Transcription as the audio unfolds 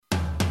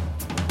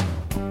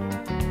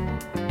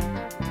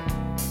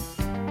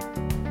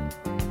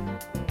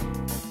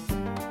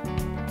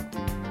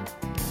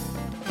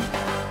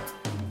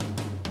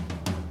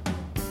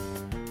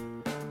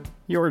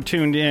You're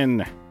tuned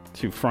in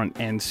to Front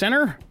and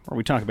Center, where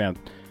we talk about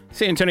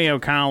San Antonio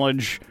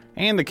College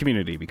and the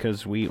community,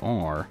 because we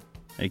are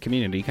a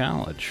community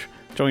college.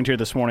 Joined here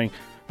this morning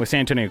with San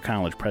Antonio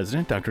College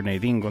President, Dr.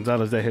 Nadine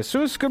Gonzalez de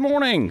Jesus. Good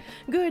morning.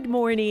 Good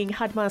morning,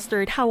 Hot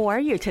Mustard. How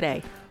are you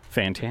today?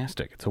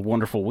 Fantastic. It's a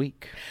wonderful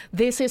week.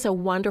 This is a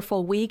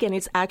wonderful week, and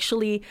it's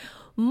actually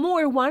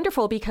more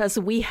wonderful because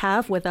we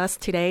have with us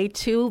today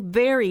two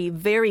very,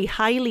 very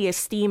highly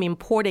esteemed,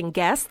 important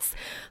guests.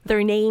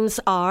 Their names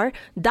are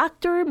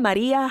Dr.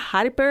 Maria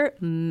Harper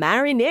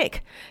Marinick,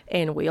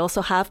 and we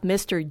also have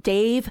Mr.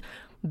 Dave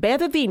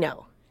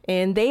Bedavino.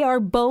 And they are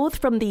both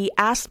from the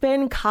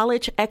Aspen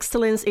College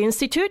Excellence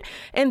Institute,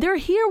 and they're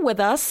here with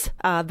us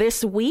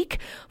this week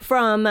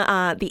from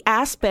the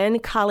Aspen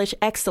College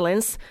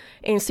Excellence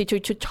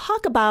Institute to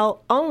talk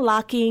about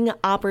unlocking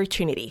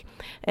opportunity.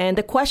 And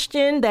the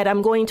question that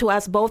I'm going to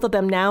ask both of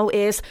them now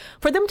is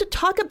for them to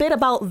talk a bit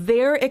about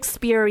their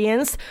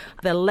experience,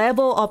 the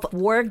level of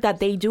work that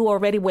they do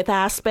already with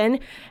Aspen,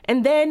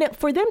 and then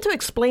for them to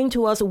explain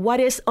to us what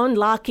is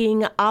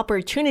unlocking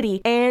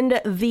opportunity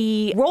and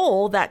the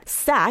role that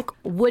SAC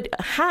would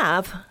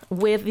have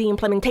with the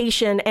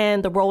implementation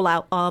and the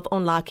rollout of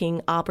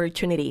unlocking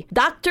opportunity.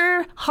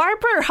 Dr.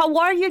 Harper, how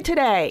are you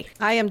today?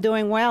 I am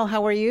doing well.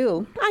 How are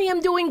you? I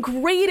am doing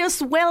great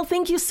as well.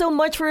 Thank you so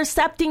much for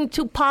accepting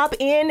to pop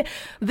in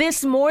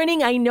this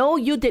morning. I know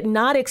you did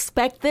not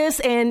expect this,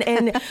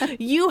 and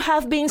you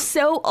have been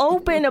so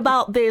open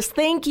about this.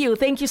 Thank you.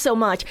 Thank you so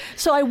much.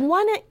 So I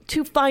wanted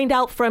to find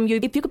out from you,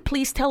 if you could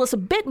please tell us a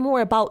bit more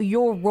about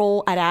your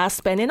role at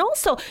Aspen and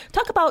also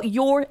talk about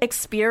your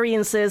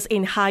experiences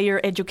in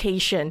higher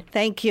education.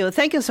 Thank you.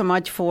 Thank you so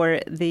much for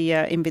the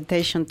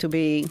invitation to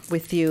be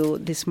with you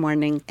this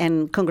morning.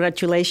 And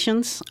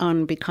congratulations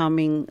on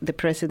becoming the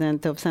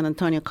president of San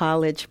Antonio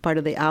College, part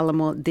of the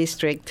Alamo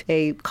District,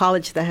 a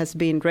college that has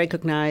been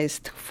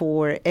recognized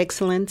for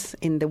excellence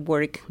in the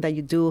work that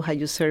you do, how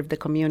you serve the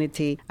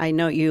community. I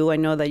know you. I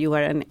know that you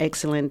are an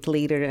excellent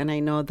leader, and I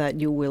know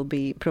that you will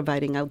be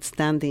providing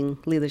outstanding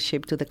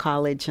leadership to the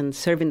college and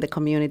serving the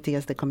community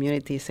as the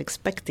community is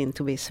expecting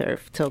to be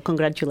served. So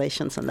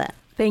congratulations on that.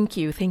 Thank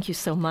you. Thank you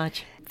so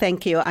much.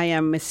 Thank you. I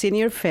am a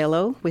senior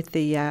fellow with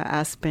the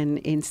Aspen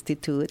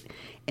Institute,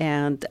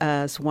 and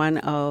as one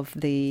of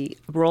the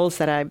roles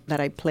that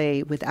I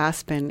play with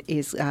Aspen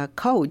is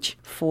coach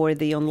for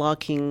the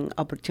Unlocking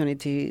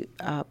Opportunity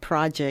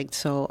project.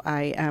 So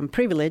I am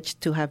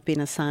privileged to have been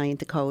assigned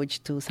to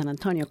coach to San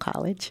Antonio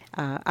College.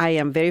 I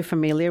am very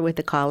familiar with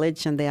the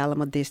college and the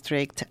Alamo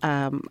District.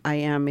 I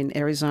am in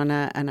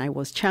Arizona, and I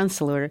was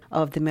chancellor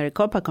of the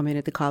Maricopa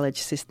Community College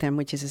system,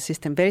 which is a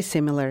system very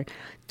similar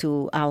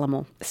to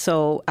Alamo.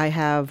 So I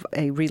have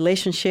a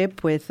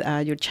relationship with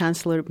your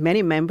chancellor,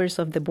 many members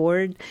of the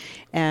board,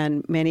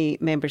 and many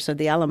members of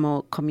the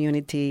Alamo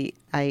community.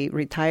 I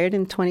retired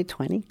in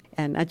 2020.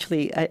 And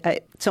actually,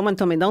 someone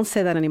told me, don't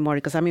say that anymore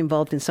because I'm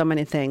involved in so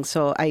many things.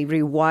 So I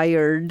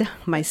rewired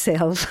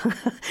myself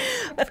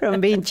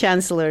from being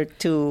chancellor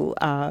to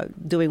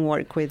doing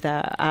work with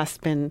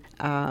Aspen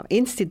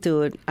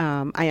Institute.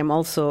 I am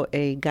also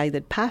a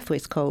guided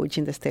pathways coach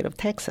in the state of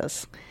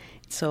Texas.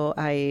 So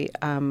I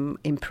am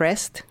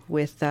impressed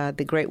with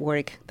the great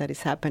work that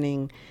is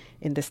happening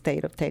in the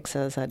state of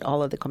Texas at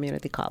all of the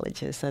community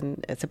colleges.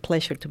 And it's a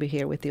pleasure to be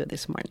here with you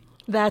this morning.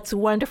 That's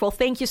wonderful.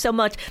 Thank you so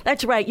much.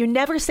 That's right. You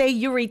never say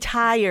you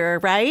retire,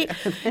 right?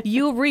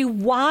 You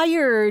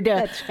rewired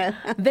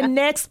the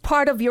next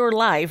part of your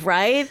life,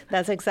 right?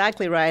 That's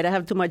exactly right. I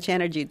have too much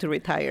energy to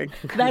retire.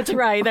 That's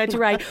right. That's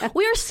right.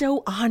 We are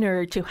so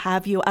honored to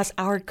have you as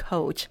our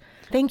coach.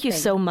 Thank you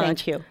so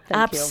much. Thank you.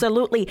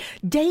 Absolutely.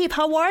 Dave,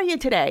 how are you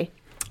today?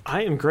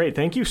 I am great.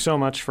 Thank you so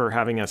much for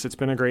having us. It's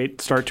been a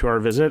great start to our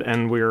visit,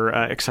 and we're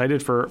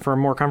excited for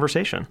more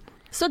conversation.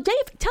 So,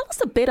 Dave, tell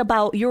us a bit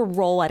about your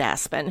role at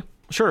Aspen.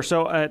 Sure.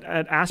 So at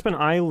Aspen,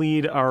 I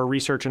lead our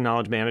research and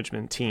knowledge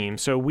management team.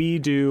 So we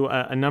do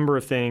a number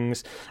of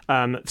things,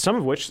 some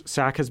of which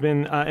SAC has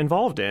been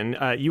involved in.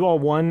 You all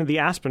won the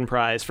Aspen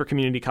Prize for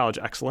Community College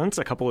Excellence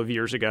a couple of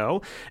years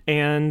ago,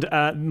 and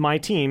my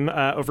team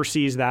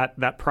oversees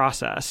that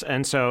process.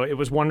 And so it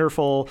was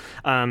wonderful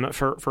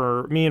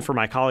for me and for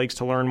my colleagues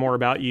to learn more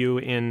about you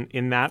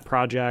in that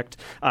project,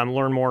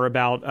 learn more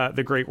about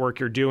the great work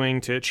you're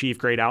doing to achieve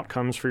great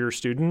outcomes for your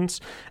students.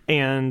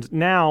 And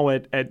now,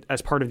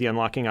 as part of the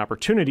Unlocking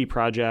Opportunity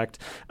Project,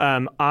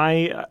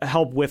 I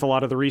help with a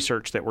lot of the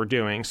research that we're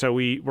doing. So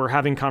we're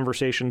having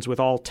conversations with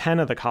all 10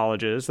 of the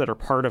colleges that are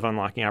part of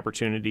Unlocking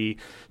Opportunity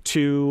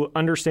to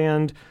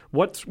understand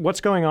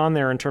what's going on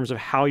there in terms of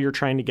how you're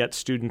trying to get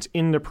students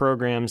into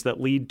programs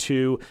that lead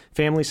to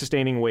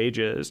family-sustaining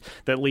wages,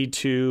 that lead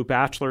to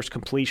bachelor's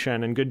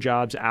completion and good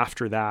jobs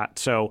after that.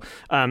 So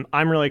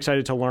I'm really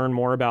excited to learn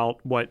more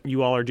about what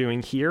you all are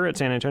doing here at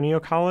San Antonio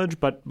College,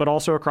 but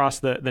also across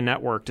the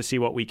network to see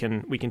what we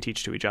can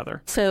teach to each other.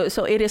 together.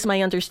 So it is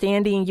my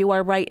understanding you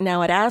are right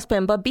now at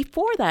Aspen, but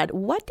before that,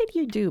 what did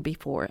you do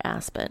before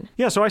Aspen?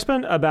 Yeah, so I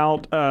spent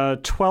about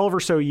 12 or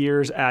so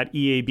years at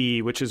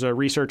EAB, which is a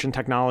research and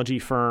technology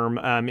firm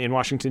in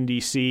Washington,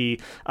 D.C.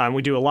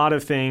 We do a lot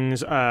of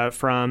things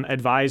from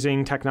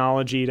advising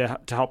technology to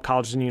help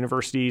colleges and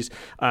universities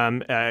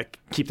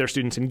keep their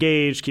students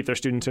engaged, keep their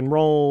students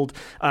enrolled.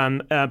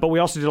 But we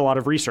also did a lot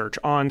of research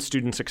on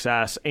student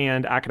success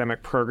and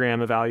academic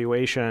program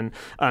evaluation.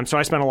 So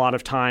I spent a lot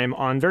of time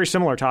on very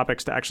similar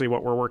topics to actually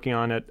what we're working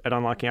on at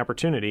Unlocking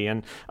Opportunity,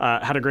 and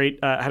had a great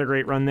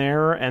run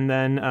there, and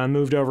then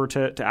moved over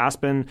to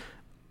Aspen.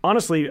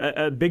 Honestly,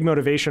 a big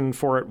motivation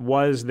for it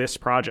was this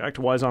project,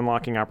 was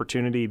Unlocking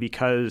Opportunity,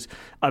 because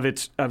of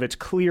its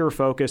clear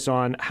focus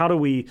on how do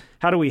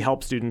we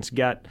help students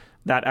get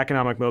that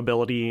economic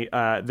mobility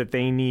that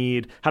they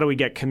need? How do we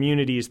get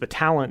communities the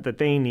talent that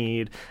they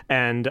need?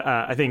 And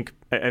I think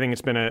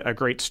it's been a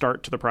great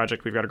start to the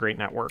project. We've got a great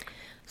network.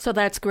 So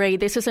that's great.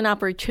 This is an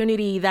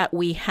opportunity that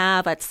we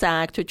have at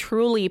SAC to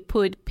truly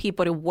put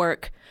people to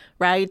work,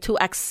 right? To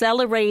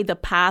accelerate the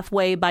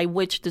pathway by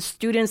which the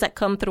students that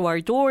come through our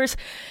doors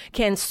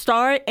can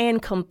start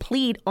and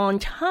complete on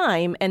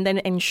time, and then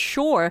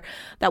ensure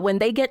that when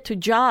they get to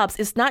jobs,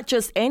 it's not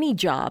just any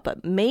job,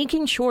 but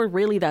making sure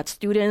really that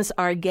students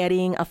are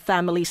getting a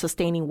family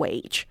sustaining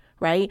wage.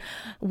 Right?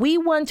 We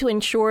want to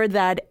ensure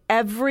that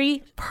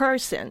every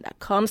person that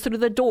comes through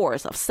the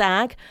doors of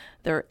SAC,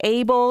 they're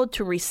able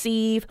to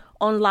receive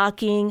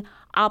Unlocking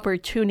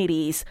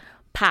Opportunities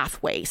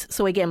pathways.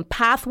 So again,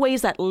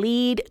 pathways that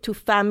lead to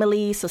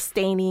family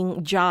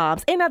sustaining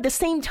jobs. And at the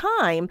same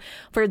time,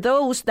 for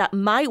those that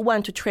might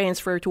want to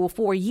transfer to a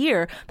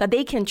 4-year, that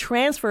they can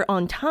transfer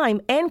on time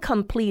and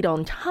complete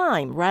on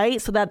time, right?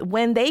 So that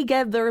when they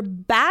get their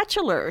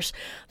bachelor's,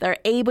 they're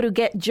able to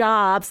get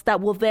jobs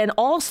that will then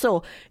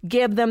also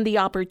give them the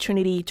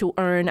opportunity to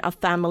earn a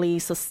family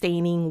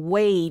sustaining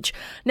wage.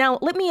 Now,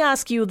 let me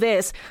ask you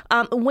this.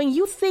 When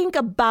you think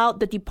about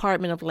the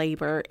Department of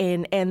Labor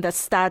and the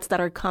stats that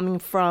are coming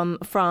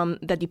from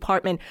the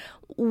department,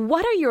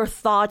 what are your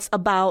thoughts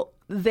about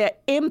the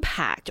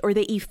impact or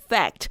the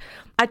effect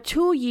a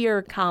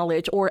 2-year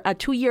college or a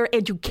 2-year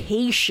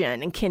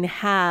education can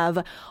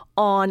have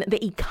on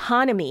the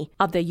economy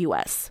of the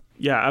U.S.?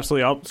 Yeah,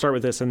 absolutely. I'll start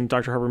with this, and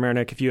Dr.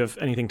 Harper-Marinick, if you have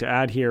anything to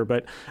add here.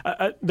 But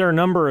there are a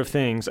number of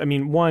things. I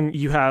mean, one,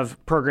 you have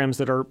programs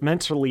that are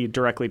meant to lead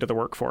directly to the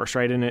workforce,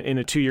 right? In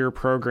a 2-year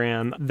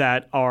program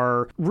that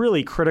are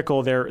really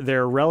critical.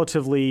 They're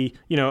relatively,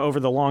 over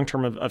the long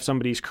term of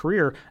somebody's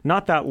career,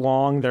 not that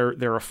long. They're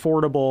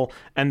affordable,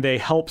 and they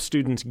help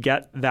students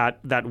get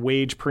that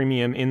wage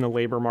premium in the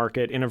labor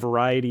market in a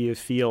variety of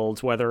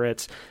fields, whether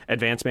it's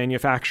advanced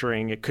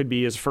manufacturing, it could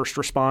be as first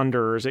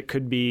responders, it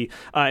could be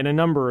in a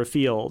number of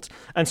fields.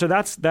 And so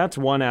that's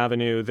one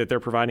avenue that they're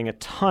providing a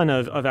ton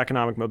of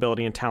economic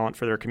mobility and talent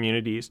for their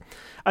communities.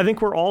 I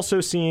think we're also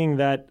seeing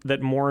that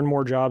more and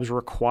more jobs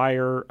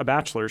require a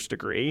bachelor's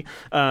degree,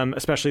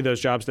 especially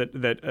those jobs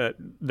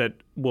that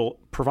will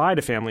provide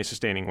a family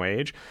sustaining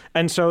wage.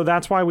 And so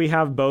that's why we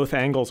have both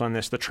angles on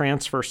this, the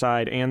transfer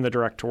side and the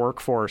direct to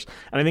workforce.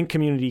 And I think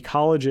community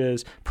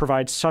colleges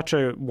provide such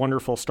a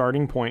wonderful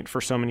starting point for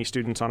so many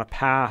students on a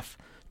path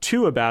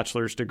to a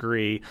bachelor's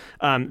degree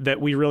that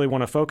we really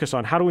want to focus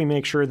on. How do we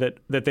make sure that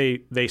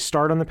they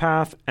start on the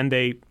path and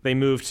they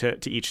move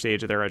to each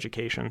stage of their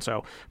education?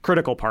 So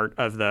critical part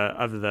of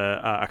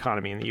the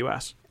economy in the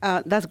U.S.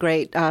 That's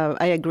great.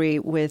 I agree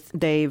with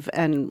Dave.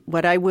 And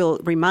what I will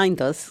remind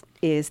us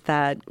is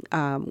that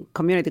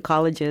community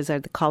colleges are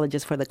the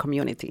colleges for the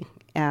community.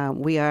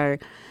 We are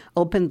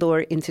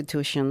open-door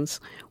institutions.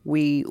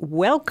 We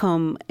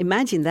welcome,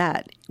 imagine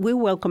that, we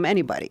welcome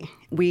anybody.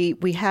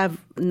 We have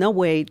no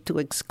way to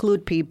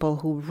exclude people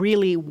who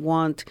really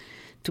want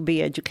to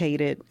be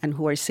educated and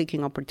who are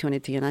seeking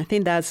opportunity. And I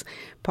think that's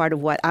part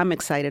of what I'm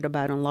excited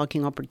about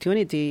Unlocking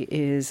Opportunity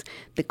is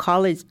the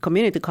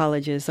community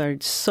colleges are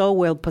so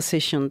well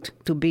positioned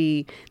to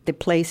be the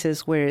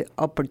places where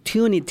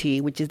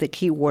opportunity, which is the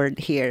key word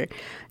here,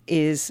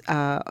 is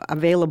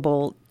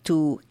available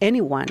to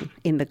anyone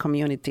in the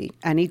community.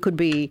 And it could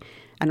be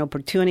an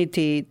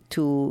opportunity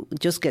to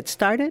just get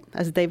started,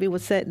 as David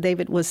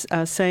was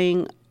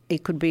saying.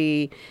 It could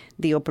be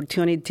the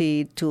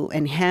opportunity to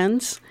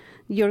enhance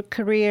your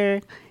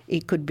career.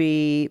 It could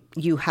be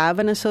you have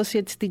an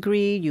associate's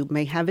degree, you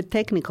may have a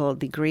technical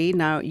degree.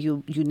 Now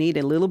you need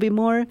a little bit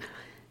more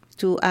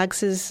to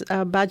access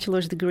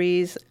bachelor's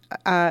degrees.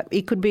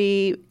 It could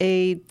be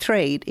a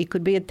trade. It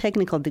could be a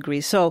technical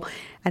degree. So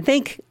I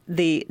think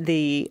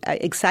the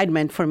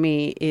excitement for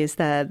me is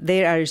that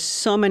there are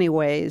so many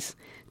ways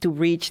to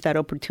reach that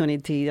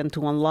opportunity and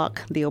to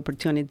unlock the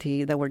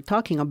opportunity that we're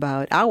talking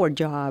about. Our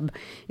job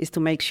is to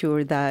make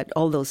sure that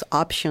all those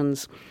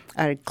options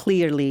are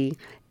clearly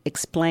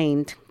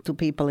explained to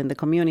people in the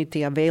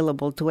community,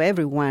 available to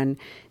everyone.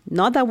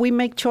 Not that we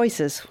make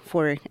choices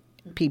for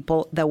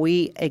people, that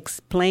we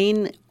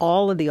explain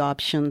all of the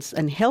options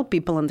and help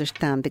people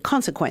understand the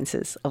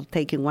consequences of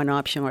taking one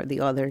option or the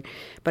other.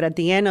 But at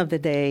the end of the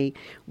day,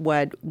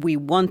 what we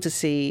want to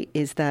see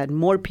is that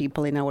more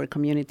people in our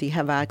community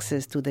have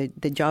access to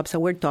the jobs that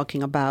we're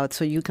talking about,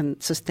 so you can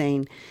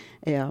sustain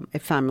a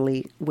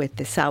family with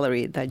the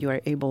salary that you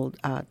are able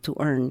to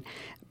earn.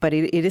 But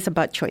it is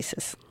about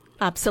choices.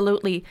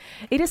 Absolutely.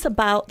 It is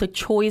about the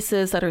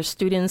choices that our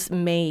students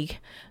make.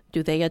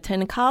 Do they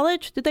attend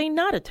college? Do they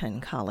not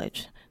attend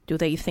college? Do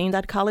they think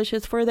that college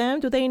is for them?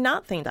 Do they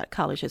not think that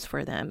college is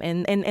for them?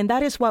 And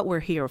that is what we're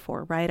here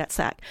for, right, at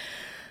SAC.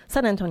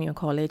 San Antonio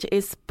College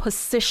is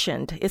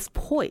positioned, is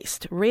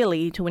poised,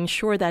 really, to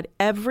ensure that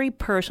every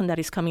person that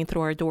is coming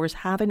through our doors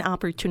have an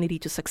opportunity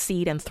to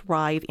succeed and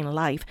thrive in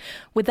life.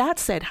 With that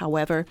said,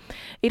 however,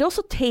 it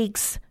also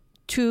takes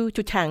two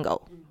to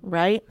tango,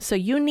 right? So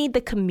you need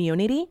the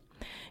community.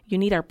 You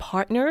need our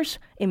partners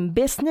in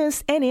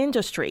business and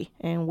industry,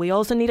 and we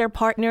also need our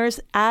partners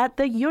at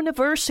the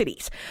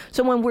universities.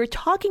 So when we're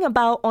talking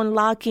about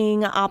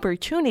unlocking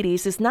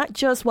opportunities, it's not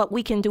just what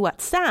we can do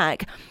at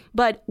SAC,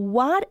 but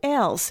what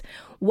else?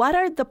 What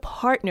are the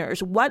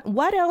partners?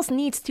 What else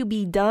needs to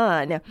be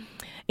done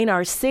in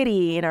our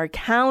city, in our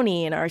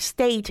county, in our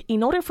state,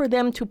 in order for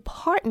them to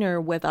partner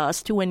with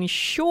us to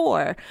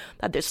ensure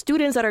that the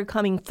students that are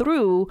coming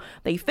through,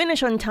 they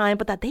finish on time,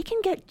 but that they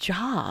can get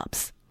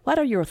jobs? What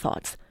are your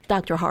thoughts,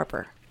 Dr.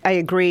 Harper? I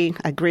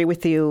agree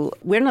with you.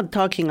 We're not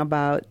talking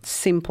about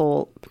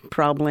simple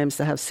problems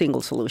that have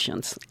single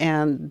solutions.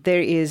 And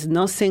there is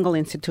no single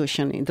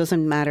institution. It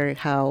doesn't matter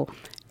how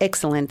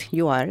excellent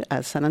you are,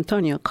 as San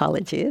Antonio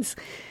College is.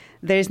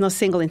 There is no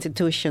single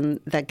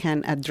institution that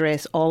can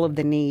address all of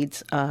the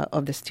needs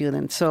of the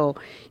students. So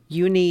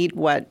you need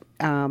what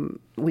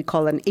we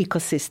call an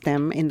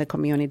ecosystem in the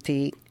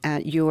community.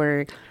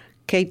 Your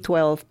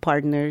K-12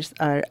 partners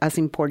are as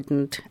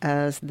important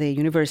as the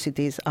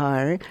universities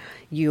are.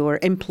 Your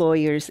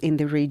employers in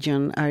the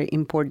region are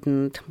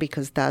important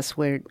because that's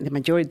where the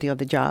majority of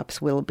the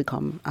jobs will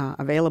become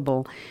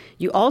available.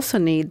 You also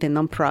need the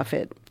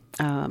nonprofit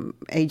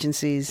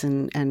agencies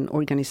and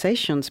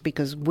organizations,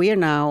 because we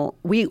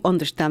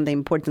understand the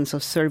importance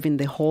of serving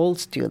the whole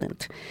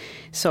student.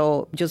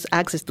 So just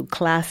access to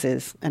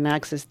classes and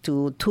access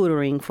to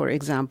tutoring, for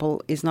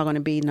example, is not going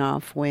to be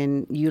enough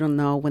when you don't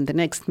know when the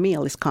next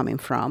meal is coming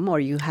from, or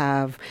you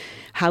have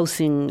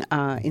housing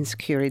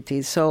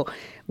insecurities. So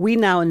we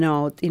now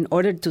know, in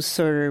order to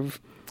serve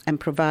and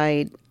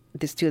provide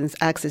the students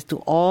access to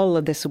all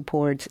of the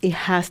supports, it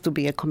has to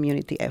be a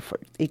community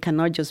effort. It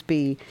cannot just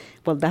be,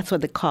 well, that's what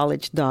the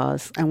college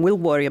does, and we'll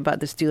worry about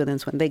the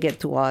students when they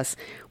get to us.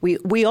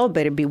 We all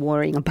better be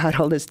worrying about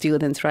all the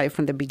students right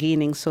from the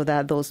beginning, so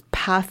that those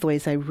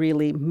pathways are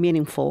really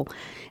meaningful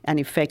and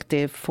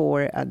effective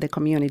for the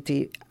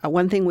community.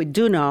 One thing we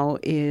do know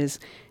is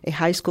a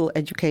high school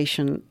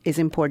education is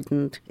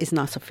important, is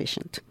not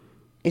sufficient.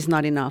 It's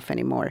not enough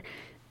anymore.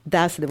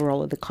 That's the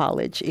role of the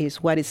college,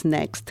 is what is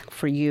next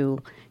for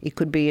you. It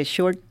could be a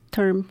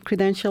short-term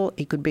credential.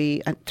 It could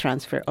be a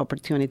transfer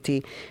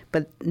opportunity.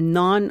 But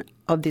none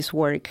of this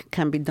work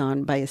can be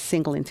done by a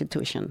single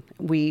institution.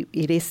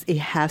 It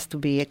has to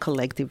be a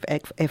collective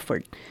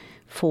effort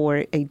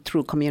for a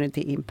true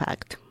community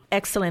impact.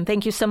 Excellent.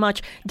 Thank you so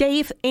much.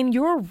 Dave, in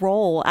your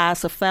role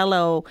as a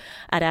fellow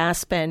at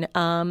Aspen,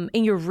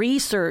 in your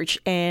research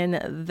and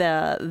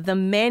the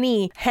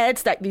many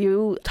heads that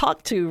you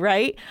talk to,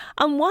 right?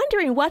 I'm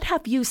wondering, what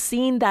have you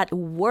seen that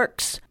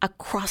works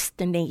across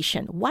the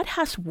nation? What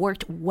has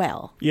worked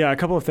well? Yeah, a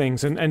couple of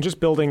things. And just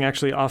building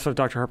actually off of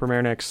Dr.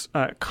 Harper-Marenek's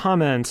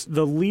comments,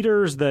 the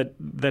leaders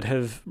that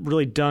have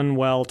really done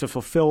well to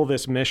fulfill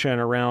this mission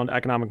around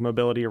economic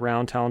mobility,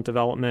 around talent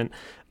development,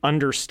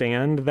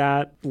 understand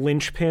that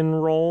linchpin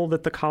role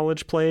that the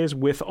college plays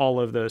with all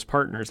of those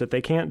partners, that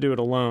they can't do it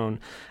alone.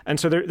 And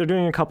so they're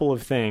doing a couple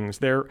of things.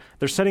 They're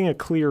setting a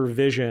clear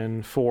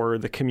vision for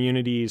the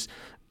community's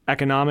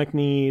economic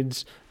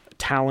needs,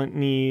 talent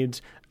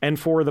needs, and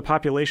for the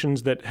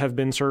populations that have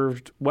been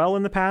served well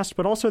in the past,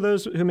 but also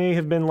those who may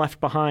have been left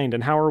behind.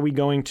 And how are we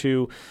going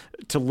to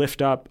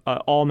lift up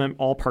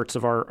all parts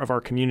of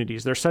our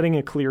communities? They're setting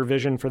a clear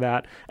vision for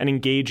that and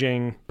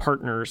engaging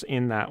partners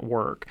in that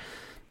work.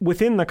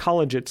 Within the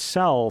college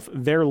itself,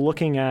 they're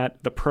looking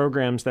at the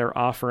programs they're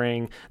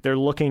offering, they're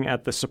looking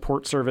at the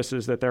support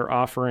services that they're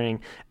offering,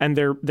 and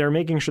they're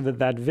making sure that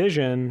that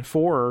vision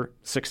for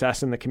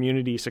success in the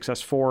community, success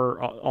for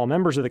all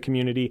members of the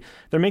community,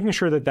 they're making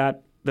sure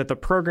that the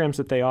programs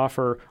that they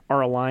offer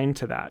are aligned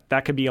to that.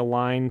 That could be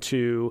aligned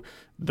to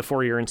the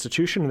four-year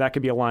institution, that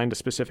could be aligned to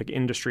specific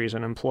industries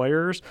and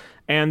employers,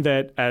 and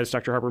that, as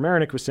Dr.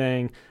 Harper-Marenek was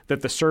saying,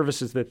 that the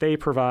services that they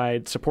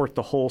provide support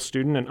the whole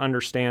student and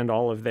understand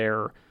all of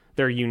their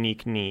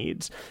unique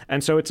needs.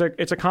 And so it's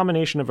a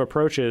combination of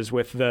approaches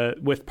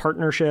with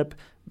partnership,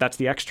 that's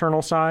the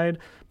external side,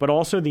 but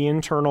also the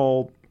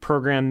internal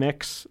program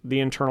mix, the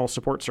internal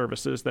support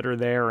services that are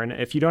there. And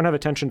if you don't have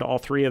attention to all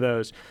three of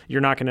those,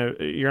 you're not going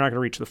to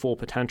reach the full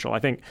potential. I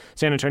think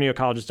San Antonio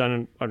College has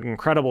done an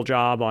incredible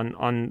job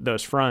on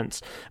those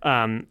fronts,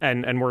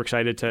 and we're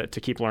excited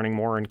to keep learning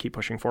more and keep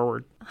pushing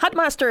forward. Hot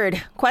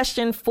Mustard,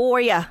 question for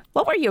you.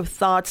 What were your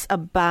thoughts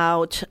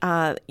about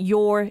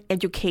your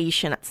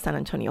education at San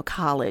Antonio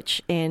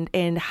College,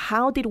 and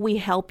how did we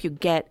help you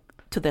get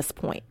to this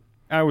point?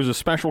 I was a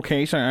special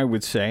case, I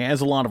would say,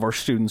 as a lot of our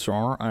students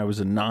are. I was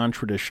a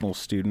non-traditional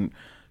student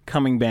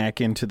coming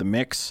back into the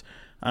mix.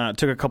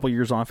 Took a couple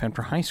years off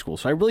after high school,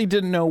 so I really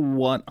didn't know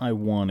what I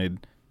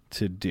wanted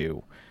to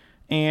do.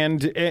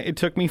 And it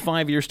took me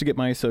 5 years to get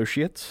my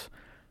associates.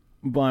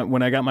 But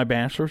when I got my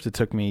bachelor's, it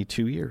took me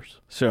 2 years.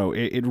 So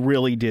it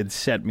really did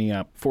set me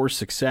up for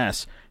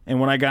success.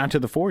 And when I got to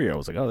the 4 year, I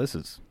was like, oh, this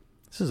is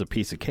a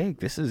piece of cake.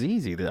 This is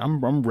easy.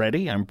 I'm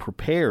ready. I'm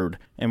prepared.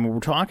 And when we're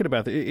talking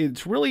about it,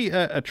 it's really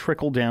a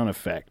trickle-down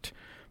effect.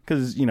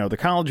 Because, the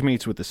college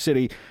meets with the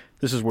city.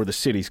 This is where the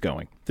city's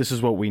going. This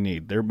is what we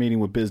need. They're meeting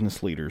with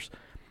business leaders.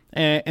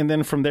 And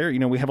then from there,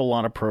 we have a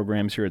lot of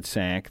programs here at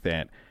SAC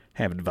that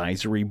have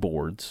advisory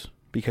boards.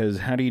 Because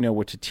how do you know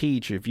what to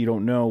teach if you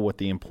don't know what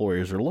the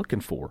employers are looking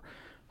for?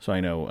 So I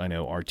know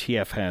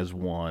RTF has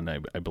one,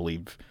 I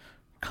believe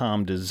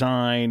Comm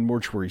Design,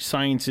 Mortuary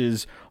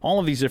Sciences, all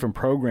of these different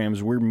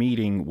programs. We're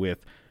meeting with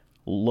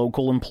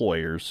local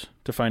employers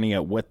to finding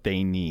out what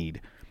they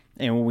need.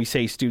 And when we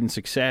say student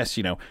success,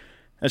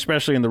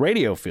 especially in the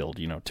radio field,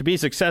 to be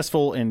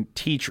successful and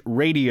teach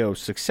radio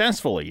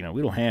successfully,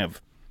 we don't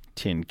have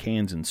tin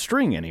cans and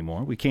string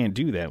anymore. We can't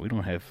do that. We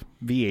don't have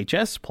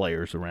VHS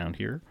players around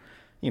here.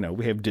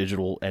 We have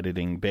digital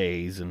editing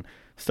bays and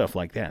stuff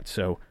like that.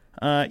 So,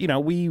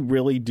 we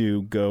really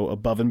do go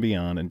above and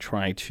beyond and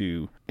try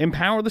to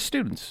empower the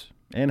students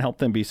and help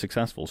them be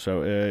successful.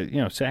 So,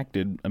 SAC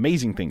did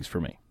amazing things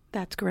for me.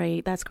 That's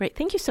great. That's great.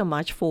 Thank you so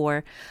much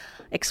for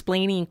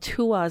explaining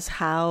to us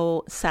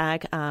how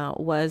SAC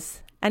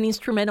was an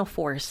instrumental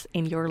force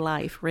in your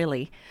life,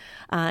 really.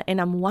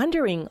 And I'm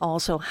wondering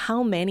also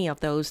how many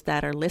of those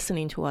that are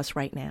listening to us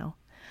right now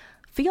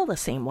feel the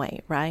same way,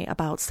 right,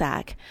 about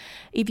SAC.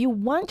 If you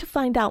want to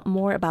find out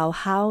more about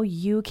how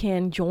you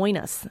can join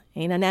us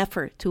in an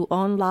effort to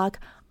unlock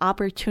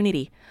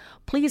opportunity,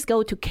 please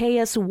go to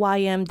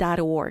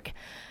ksym.org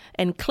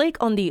and click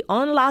on the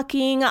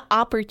Unlocking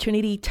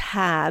Opportunity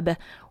tab.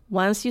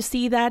 Once you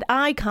see that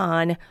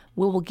icon,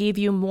 we will give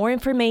you more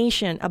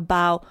information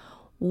about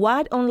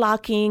what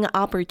Unlocking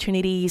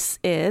Opportunities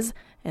is,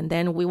 and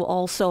then we will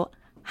also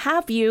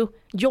have you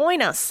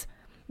join us,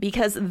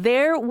 because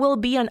there will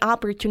be an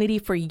opportunity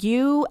for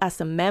you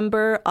as a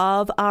member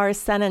of our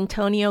San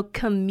Antonio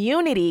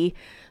community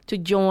to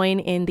join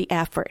in the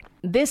effort.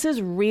 This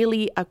is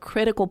really a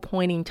critical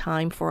point in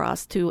time for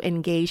us to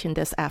engage in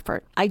this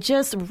effort. I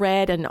just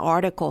read an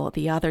article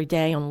the other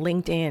day on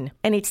LinkedIn,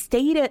 and it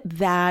stated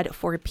that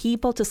for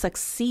people to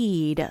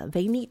succeed,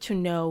 they need to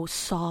know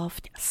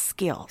soft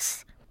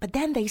skills. But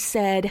then they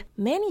said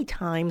many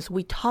times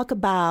we talk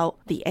about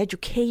the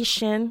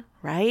education,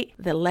 right?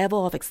 The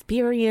level of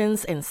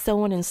experience and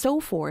so on and so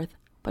forth.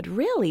 But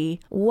really,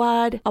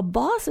 what a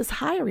boss is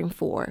hiring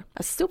for,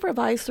 a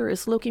supervisor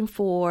is looking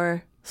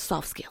for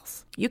soft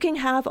skills. You can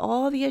have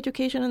all the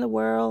education in the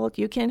world.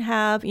 You can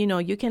have,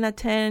 you can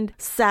attend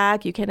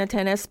SAC, you can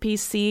attend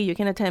SPC, you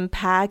can attend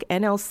PAC,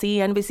 NLC,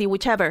 NBC,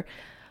 whichever.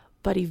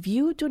 But if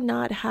you do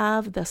not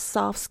have the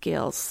soft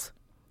skills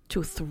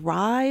to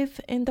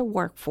thrive in the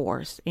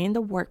workforce, in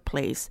the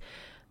workplace,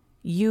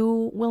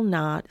 you will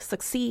not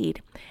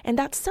succeed. And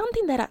that's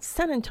something that at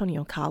San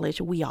Antonio College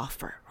we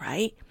offer,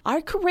 right? Our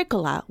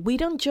curricula, we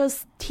don't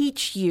just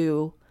teach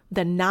you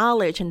the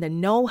knowledge and the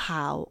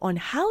know-how on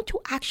how to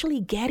actually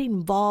get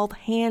involved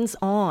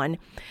hands-on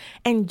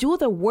and do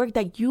the work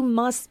that you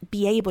must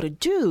be able to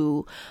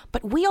do,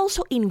 but we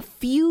also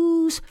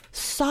infuse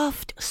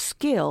soft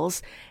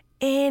skills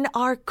in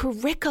our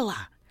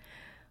curricula,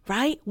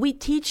 right? We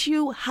teach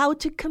you how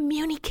to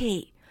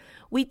communicate.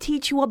 We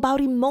teach you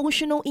about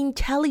emotional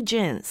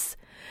intelligence.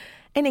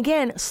 And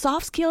again,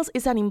 soft skills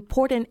is an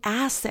important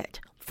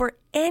asset for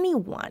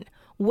anyone,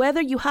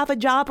 whether you have a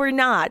job or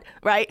not,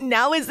 right?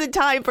 Now is the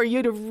time for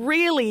you to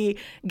really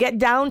get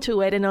down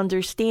to it and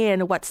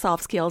understand what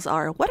soft skills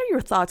are. What are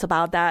your thoughts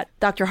about that,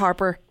 Dr.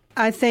 Harper?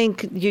 I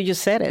think you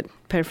just said it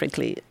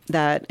perfectly,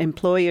 that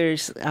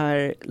employers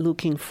are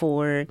looking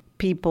for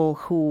people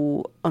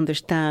who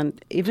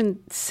understand even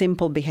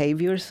simple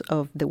behaviors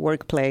of the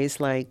workplace,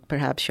 like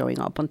perhaps showing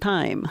up on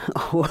time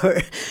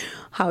or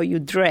how you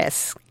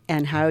dress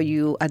and how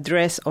you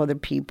address other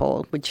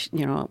people, which,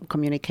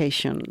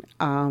 communication,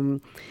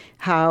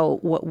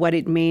 what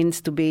it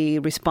means to be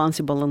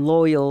responsible and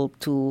loyal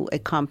to a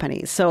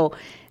company. So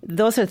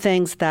those are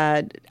things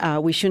that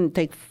we shouldn't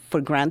take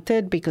for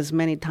granted, because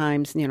many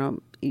times,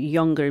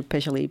 younger,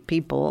 especially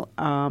people,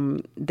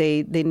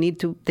 they need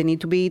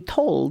to be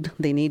told.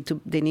 They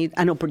need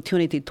an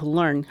opportunity to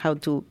learn how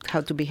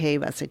to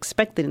behave as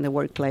expected in the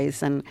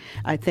workplace. And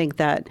I think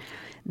that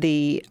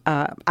the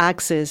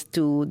access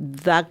to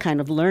that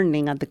kind of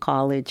learning at the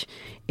college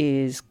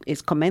is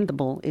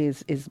commendable,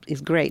 is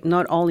great.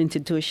 Not all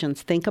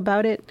institutions think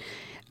about it.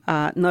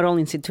 Not all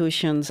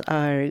institutions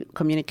are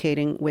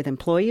communicating with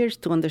employers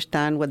to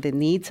understand what the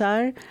needs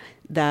are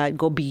that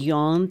go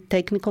beyond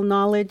technical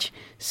knowledge.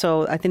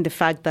 So I think the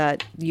fact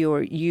that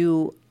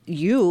you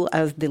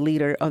as the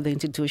leader of the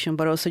institution,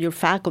 but also your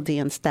faculty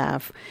and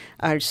staff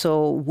are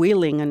so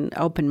willing and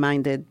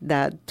open-minded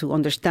that to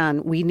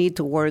understand we need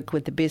to work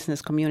with the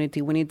business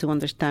community. We need to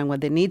understand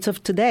what the needs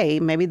of today,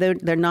 maybe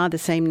they're not the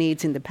same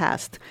needs in the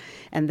past.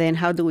 And then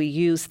how do we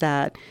use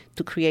that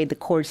to create the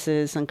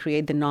courses and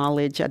create the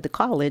knowledge at the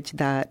college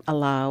that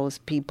allows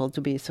people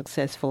to be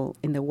successful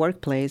in the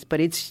workplace. But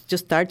it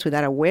just starts with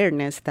that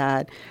awareness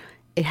that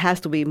it has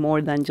to be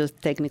more than just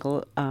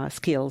technical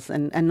skills,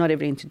 and not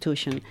every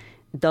institution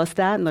does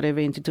that. Not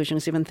every institution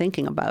is even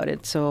thinking about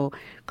it. So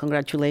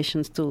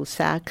congratulations to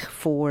SAC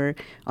for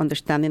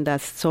understanding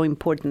that's so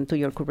important to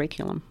your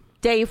curriculum.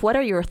 Dave, what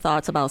are your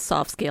thoughts about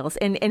soft skills?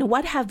 And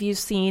what have you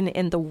seen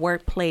in the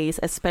workplace,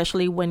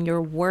 especially when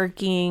you're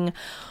working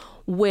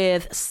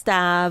with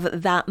staff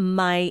that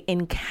might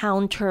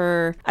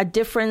encounter a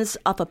difference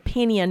of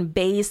opinion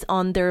based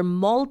on their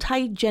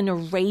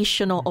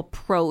multi-generational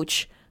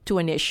approach to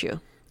an issue?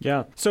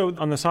 Yeah. So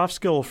on the soft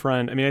skill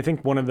front, I mean, I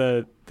think one of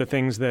the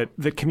things that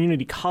the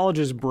community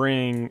colleges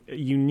bring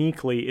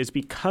uniquely is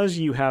because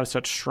you have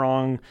such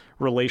strong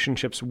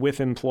relationships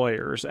with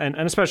employers, and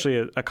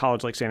especially a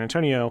college like San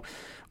Antonio,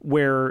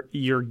 where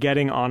you're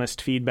getting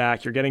honest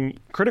feedback, you're getting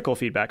critical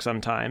feedback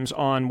sometimes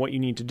on what you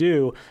need to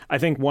do. I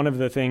think one of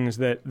the things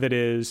that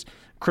is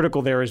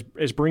critical there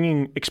is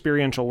bringing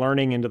experiential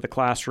learning into the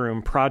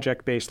classroom,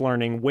 project-based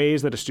learning,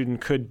 ways that a student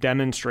could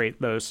demonstrate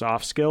those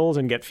soft skills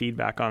and get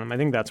feedback on them. I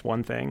think that's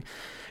one thing.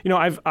 You know,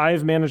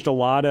 I've managed a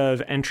lot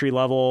of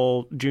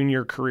entry-level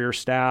junior career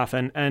staff,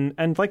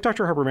 and like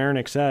Dr.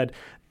 Harper-Marinick said,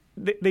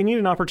 they need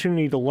an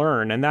opportunity to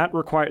learn, and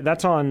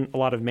that's on a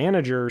lot of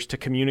managers to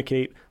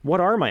communicate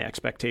what are my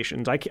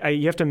expectations.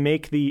 You have to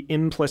make the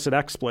implicit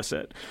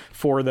explicit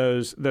for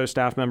those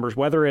staff members,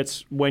 whether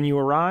it's when you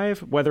arrive,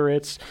 whether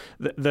it's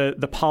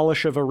the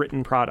polish of a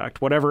written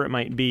product, whatever it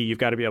might be. You've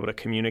got to be able to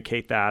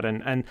communicate that,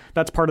 and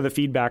that's part of the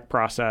feedback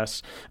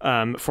process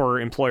for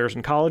employers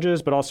and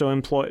colleges, but also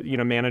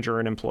manager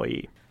and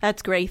employee.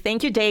 That's great.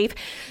 Thank you, Dave.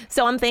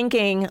 So I'm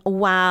thinking,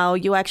 wow,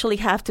 you actually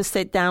have to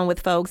sit down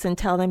with folks and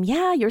tell them,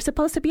 yeah, you're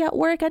supposed to be at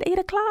work at 8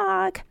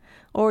 o'clock,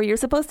 or you're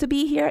supposed to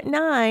be here at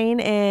 9.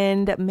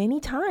 And many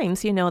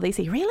times, they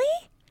say,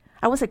 really?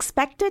 I was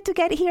expected to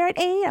get here at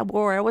 8,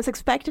 or I was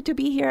expected to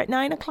be here at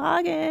 9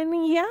 o'clock.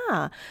 And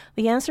yeah,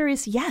 the answer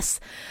is yes.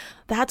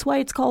 That's why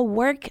it's called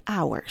work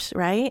hours,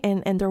 right?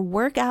 And they're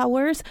work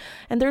hours.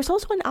 And there's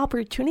also an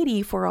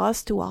opportunity for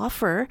us to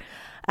offer,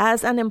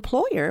 as an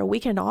employer,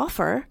 we can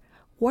offer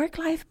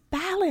work-life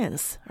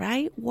balance,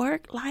 right?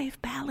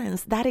 Work-life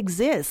balance that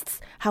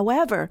exists.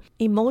 However,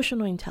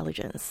 emotional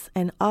intelligence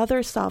and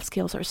other soft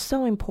skills are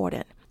so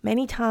important.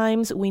 Many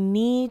times we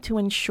need to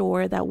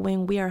ensure that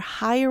when we're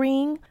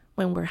hiring,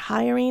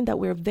 that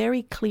we're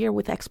very clear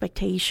with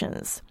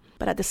expectations.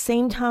 But at the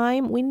same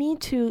time, we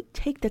need to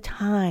take the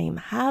time,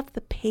 have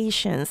the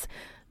patience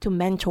to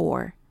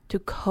mentor, to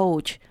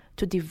coach,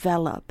 to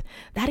develop.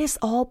 That is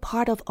all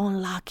part of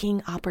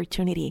unlocking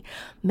opportunity.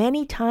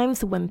 Many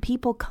times when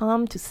people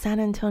come to San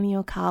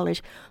Antonio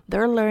College,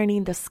 they're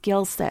learning the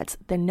skill sets,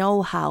 the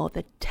know-how,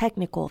 the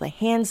technical, the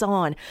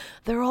hands-on.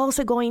 They're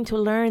also going to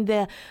learn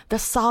the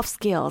soft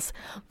skills.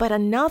 But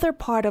another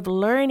part of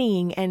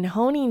learning and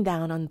honing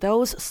down on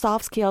those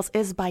soft skills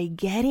is by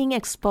getting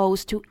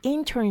exposed to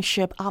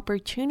internship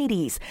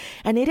opportunities.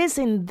 And it is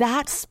in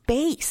that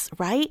space,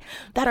 right,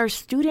 that our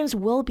students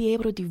will be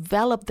able to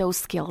develop those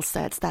skill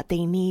sets that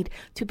they need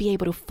to be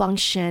able to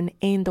function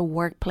in the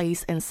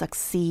workplace and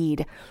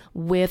succeed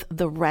with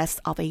the rest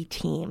of a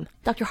team.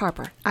 Dr.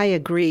 Harper. I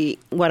agree.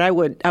 What I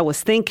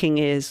was thinking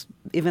is,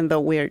 even though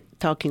we're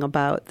talking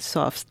about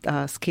soft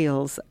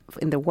skills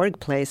in the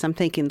workplace, I'm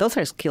thinking those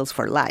are skills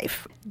for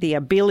life. The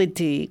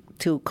ability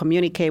to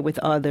communicate with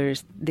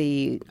others,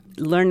 the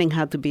learning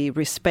how to be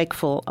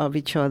respectful of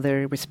each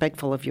other,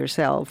 respectful of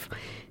yourself,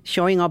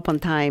 showing up on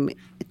time.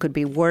 It could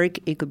be work,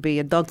 it could be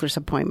a doctor's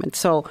appointment.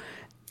 So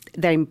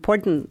they're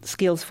important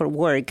skills for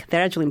work.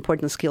 They're actually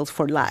important skills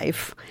for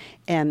life.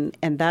 And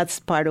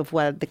that's part of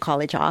what the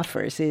college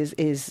offers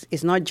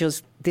is not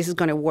just this is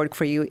going to work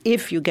for you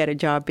if you get a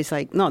job. It's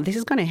like, no, this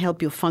is going to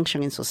help you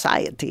function in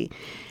society.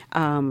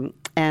 And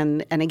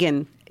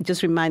again,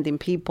 just reminding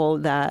people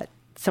that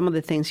some of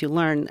the things you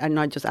learn are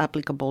not just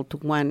applicable to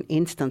one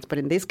instance, but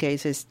in this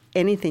case, is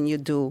anything you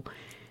do,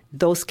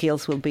 those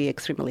skills will be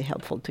extremely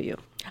helpful to you.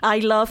 I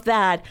love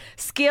that.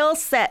 Skill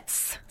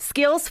sets,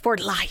 skills for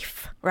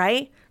life,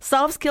 right?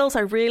 Soft skills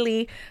are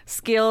really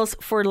skills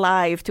for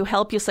life to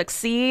help you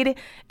succeed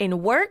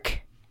in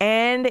work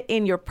and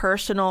in your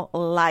personal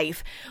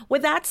life.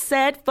 With that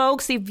said,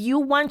 folks, if you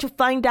want to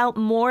find out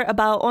more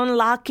about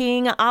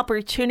unlocking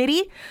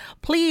opportunity,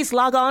 please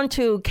log on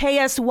to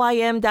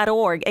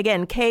ksym.org.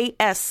 Again, ksym.org,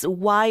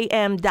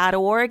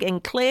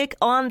 and click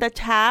on the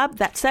tab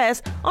that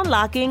says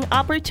Unlocking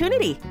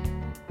Opportunity.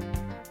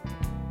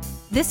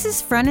 This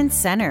is Front and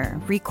Center,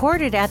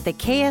 recorded at the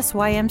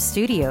KSYM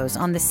studios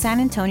on the San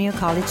Antonio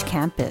College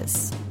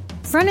campus.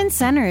 Front and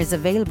Center is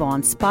available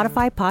on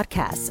Spotify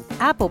Podcasts,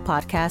 Apple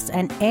Podcasts,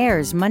 and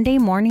airs Monday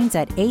mornings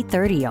at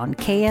 8:30 on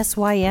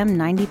KSYM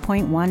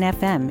 90.1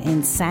 FM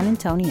in San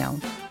Antonio.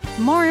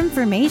 More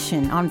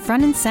information on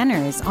Front and Center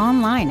is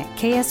online at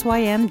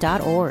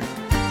ksym.org.